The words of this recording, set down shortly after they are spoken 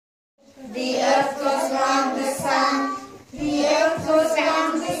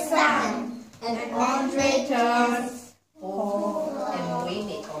And Andre turns 4. And we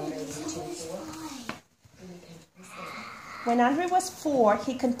met Andre when he turned 4. When Andre was 4,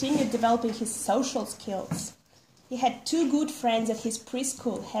 he continued developing his social skills. He had 2 good friends at his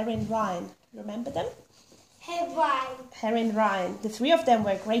preschool, Harry and Ryan. Remember them? Harry and Ryan. The 3 of them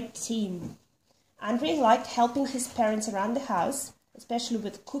were a great team. Andre liked helping his parents around the house, especially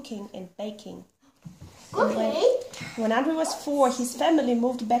with cooking and baking. When Andre was 4, his family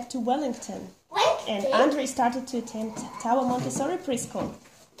moved back to Wellington. And Andre started to attend Tower Montessori Preschool.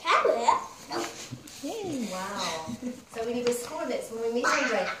 Yay. Wow. So when he was 4, that's when we met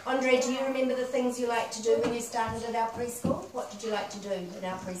Andre. Andre, do you remember the things you liked to do when you started at our preschool? What did you like to do at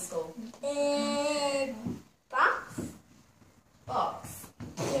our preschool? Box?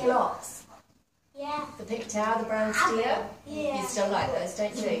 Blocks? Yeah. The pink tower, the brown stair? Yeah. You still like those,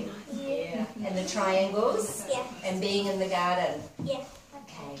 don't you? Yeah. And the triangles? Yeah. And being in the garden? Yeah.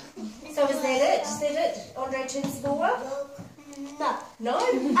 Okay. So is that it? Is that it? Andre turns 4? No. No?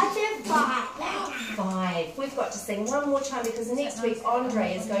 I said 5. 5. We've got to sing one more time because next week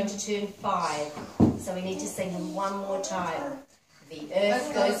Andre is going to turn 5. So we need to sing him one more time. The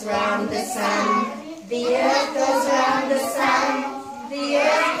earth goes round the sun. The earth goes round the sun. The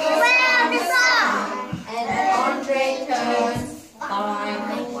earth goes round the sun. And Andre turns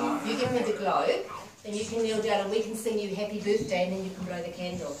 5. You give me the globe. Then you can kneel down and we can sing you happy birthday and then you can blow the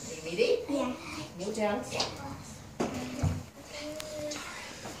candle. Are you ready? Yeah. Kneel down.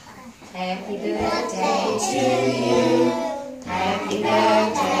 Happy birthday to you. Happy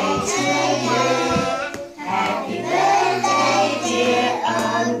birthday to you. Happy birthday, dear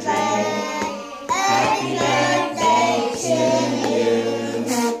Andre. Happy birthday to you.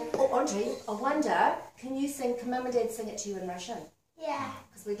 Oh, Andre, I wonder, can you sing, can Mum and Dad sing it to you in Russian? Yeah.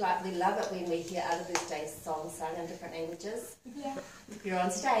 Because we love it when we hear other birthday songs sung in different languages. Yeah. You're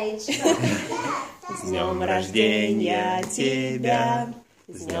on stage. С днем рождения тебя!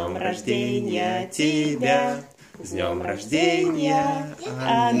 С днем рождения тебя! С днем рождения,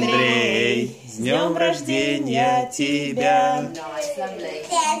 Андрей! С днем рождения тебя! Nice, lovely.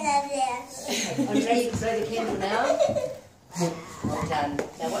 Andre, you can blow the candle now. Well done.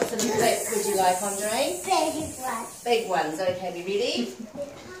 Now what sort of plates would you like, Andre? Big ones. Okay, we ready?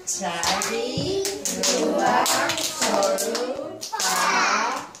 Tari, Rua, Toru,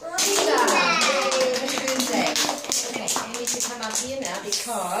 Pa, Rita. Happy birthday. Okay, you need to come up here now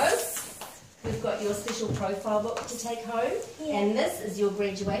because we've got your special profile book to take home. Yeah. And this is your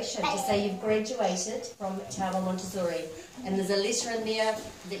graduation, to say you've graduated from Tower Montessori. And there's a letter in there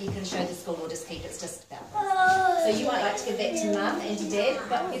that you can show the school or just keep. It's just about this. So you might like to give that to Mum and to Dad,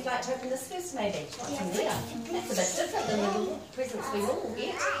 but you'd like to open this first maybe. What's in there? That's a bit different than the little presents we all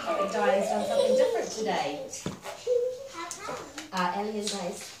get. I think Diane's done something different today. Ellie and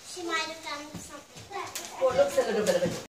Grace. She might have done something. Well, it looks a little bit of a